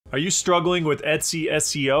Are you struggling with Etsy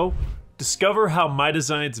SEO? Discover how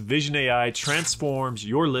MyDesigns Vision AI transforms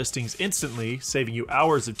your listings instantly, saving you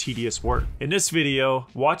hours of tedious work. In this video,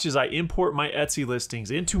 watch as I import my Etsy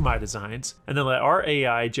listings into MyDesigns and then let our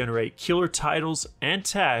AI generate killer titles and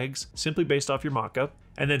tags simply based off your mockup,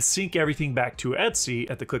 and then sync everything back to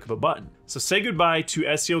Etsy at the click of a button. So say goodbye to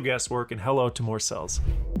SEO guesswork and hello to more sales.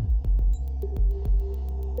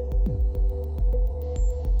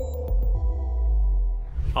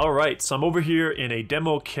 Alright, so I'm over here in a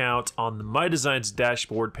demo account on the MyDesigns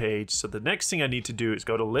dashboard page. So the next thing I need to do is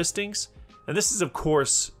go to listings. And this is, of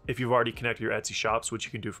course, if you've already connected your Etsy shops, which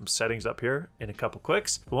you can do from settings up here in a couple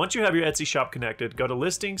clicks. But once you have your Etsy shop connected, go to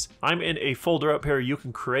listings. I'm in a folder up here. You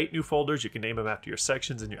can create new folders. You can name them after your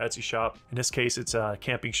sections in your Etsy shop. In this case, it's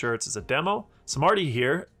camping shirts as a demo. So I'm already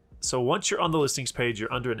here. So once you're on the listings page,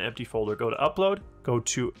 you're under an empty folder. Go to upload, go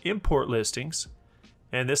to import listings.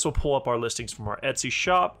 And this will pull up our listings from our Etsy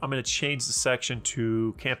shop. I'm going to change the section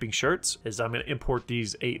to camping shirts, as I'm going to import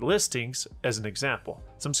these 8 listings as an example.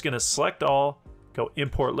 So I'm just going to select all, go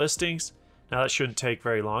import listings. Now that shouldn't take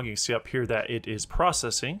very long. You can see up here that it is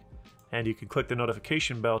processing, and you can click the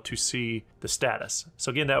notification bell to see the status.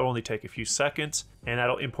 So again, that will only take a few seconds, and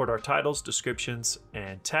that'll import our titles, descriptions,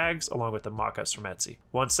 and tags along with the mockups from Etsy.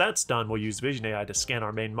 Once that's done, we'll use Vision AI to scan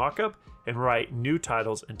our main mockup and write new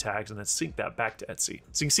titles and tags and then sync that back to Etsy.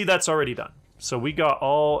 So you can see that's already done. So we got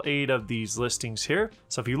all 8 of these listings here.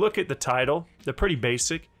 So if you look at the title, they're pretty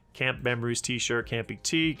basic. Camp Memories t-shirt, camping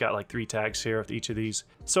tee, got like 3 tags here with each of these.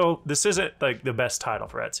 So this isn't like the best title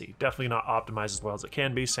for Etsy. Definitely not optimized as well as it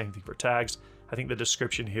can be. Same thing for tags. I think the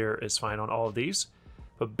description here is fine on all of these.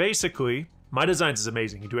 But basically, MyDesigns is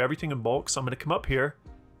amazing. You do everything in bulk. So I'm gonna come up here,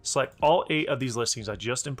 select all 8 of these listings I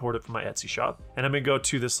just imported from my Etsy shop, and I'm gonna go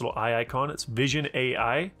to this little eye icon. It's Vision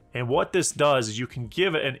AI. And what this does is you can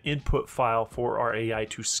give it an input file for our AI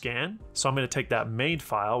to scan. So I'm gonna take that main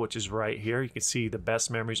file, which is right here. You can see the best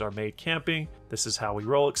memories are made camping. This is how we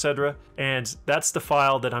roll, etc. And that's the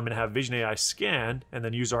file that I'm gonna have Vision AI scan and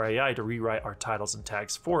then use our AI to rewrite our titles and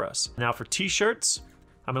tags for us. Now for t-shirts,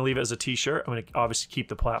 I'm gonna leave it as a t-shirt. I'm gonna obviously keep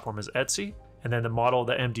the platform as Etsy. And then the model,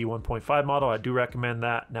 the MD 1.5 model, I do recommend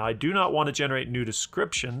that. Now I do not want to generate new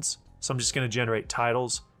descriptions, so I'm just going to generate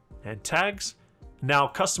titles and tags. Now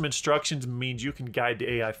custom instructions means you can guide the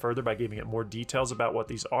AI further by giving it more details about what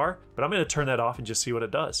these are, but I'm going to turn that off and just see what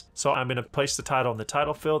it does. So I'm going to place the title in the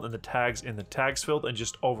title field and the tags in the tags field and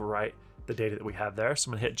just overwrite the data that we have there. So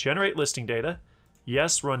I'm going to hit generate listing data.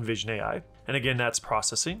 Yes, run Vision AI. And again, that's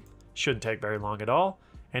processing. Shouldn't take very long at all.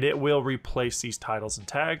 And it will replace these titles and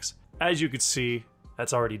tags. As you can see,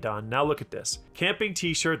 that's already done. Now look at this. Camping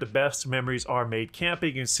t-shirt, the best memories are made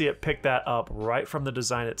camping. You can see it pick that up right from the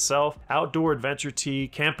design itself. Outdoor adventure tee,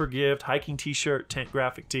 camper gift, hiking t-shirt, tent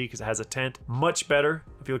graphic tee because it has a tent. Much better.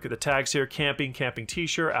 If you look at the tags here, camping, camping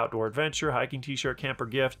t-shirt, outdoor adventure, hiking t-shirt, camper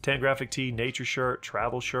gift, tent graphic tee, nature shirt,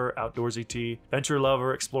 travel shirt, outdoorsy tee, venture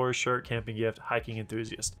lover, explorer shirt, camping gift, hiking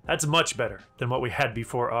enthusiast. That's much better than what we had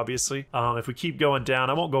before, obviously. If we keep going down,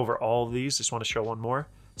 I won't go over all of these. Just want to show one more.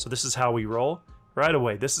 So this is how we roll. Right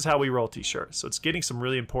away, this is how we roll t-shirts. So it's getting some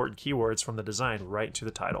really important keywords from the design right into the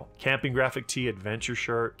title. Camping graphic tee, adventure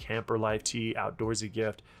shirt, camper life tee, outdoorsy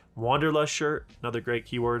gift, wanderlust shirt, another great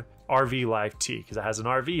keyword, RV life tee, because it has an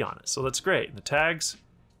RV on it. So that's great. And the tags,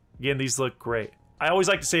 again, these look great. I always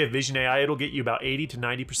like to say at Vision AI, it'll get you about 80 to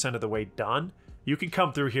 90% of the way done. You can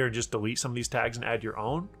come through here and just delete some of these tags and add your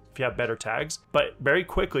own if you have better tags. But very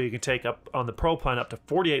quickly, you can take up on the Pro plan up to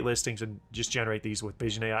 48 listings and just generate these with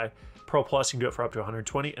Vision AI. Pro Plus, you can do it for up to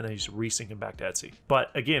 120, and then you just resync them back to Etsy.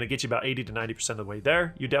 But again, it gets you about 80 to 90% of the way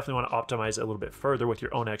there. You definitely want to optimize it a little bit further with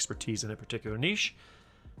your own expertise in a particular niche.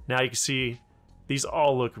 Now you can see these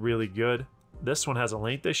all look really good. This one has a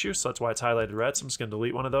length issue, so that's why it's highlighted red. So I'm just going to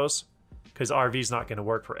delete one of those because RV is not going to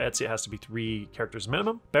work for Etsy. It has to be 3 characters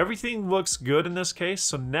minimum. But everything looks good in this case.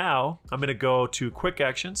 So now I'm going to go to quick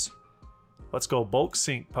actions. Let's go bulk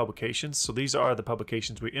sync publications. So these are the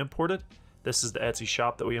publications we imported. This is the Etsy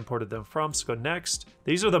shop that we imported them from. So go next.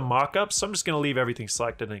 These are the mockups. So I'm just going to leave everything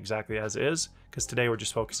selected and exactly as is because today we're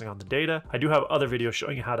just focusing on the data. I do have other videos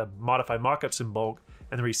showing you how to modify mockups in bulk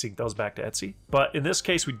and then resync those back to Etsy. But in this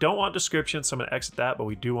case, we don't want description, so I'm going to exit that, but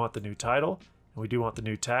we do want the new title and we do want the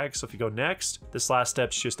new tag. So if you go next, this last step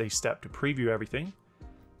is just a step to preview everything.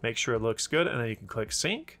 Make sure it looks good, and then you can click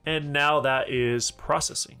sync. And now that is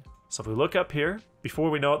processing. So if we look up here, before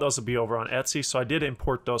we know it, those will be over on Etsy. So I did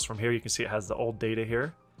import those from here. You can see it has the old data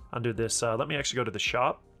here under this. Let me actually go to the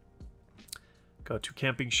shop. Go to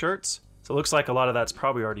camping shirts. So it looks like a lot of that's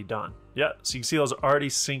probably already done. Yeah, so you can see those are already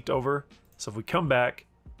synced over. So if we come back,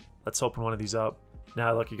 let's open one of these up.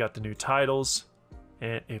 Now look, you got the new titles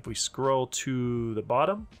And if we scroll to the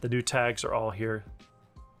bottom, the new tags are all here.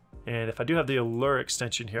 And if I do have the Allure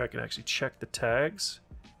extension here, I can actually check the tags.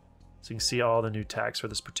 So you can see all the new tags for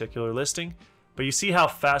this particular listing. But you see how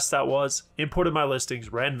fast that was? Imported my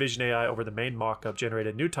listings, ran Vision AI over the main mockup,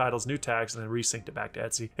 generated new titles, new tags, and then resynced it back to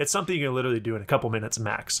Etsy. It's something you can literally do in a couple minutes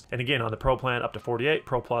max. And again, on the Pro plan, up to 48,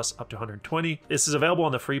 Pro Plus, up to 120. This is available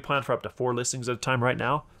on the free plan for up to 4 listings at a time right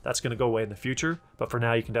now. That's gonna go away in the future. But for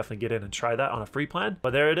now, you can definitely get in and try that on a free plan.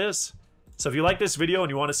 But there it is. So if you like this video and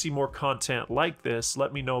you wanna see more content like this,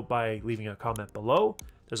 let me know by leaving a comment below.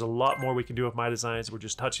 There's a lot more we can do with MyDesigns. We're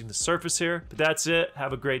just touching the surface here. But that's it.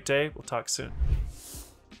 Have a great day. We'll talk soon.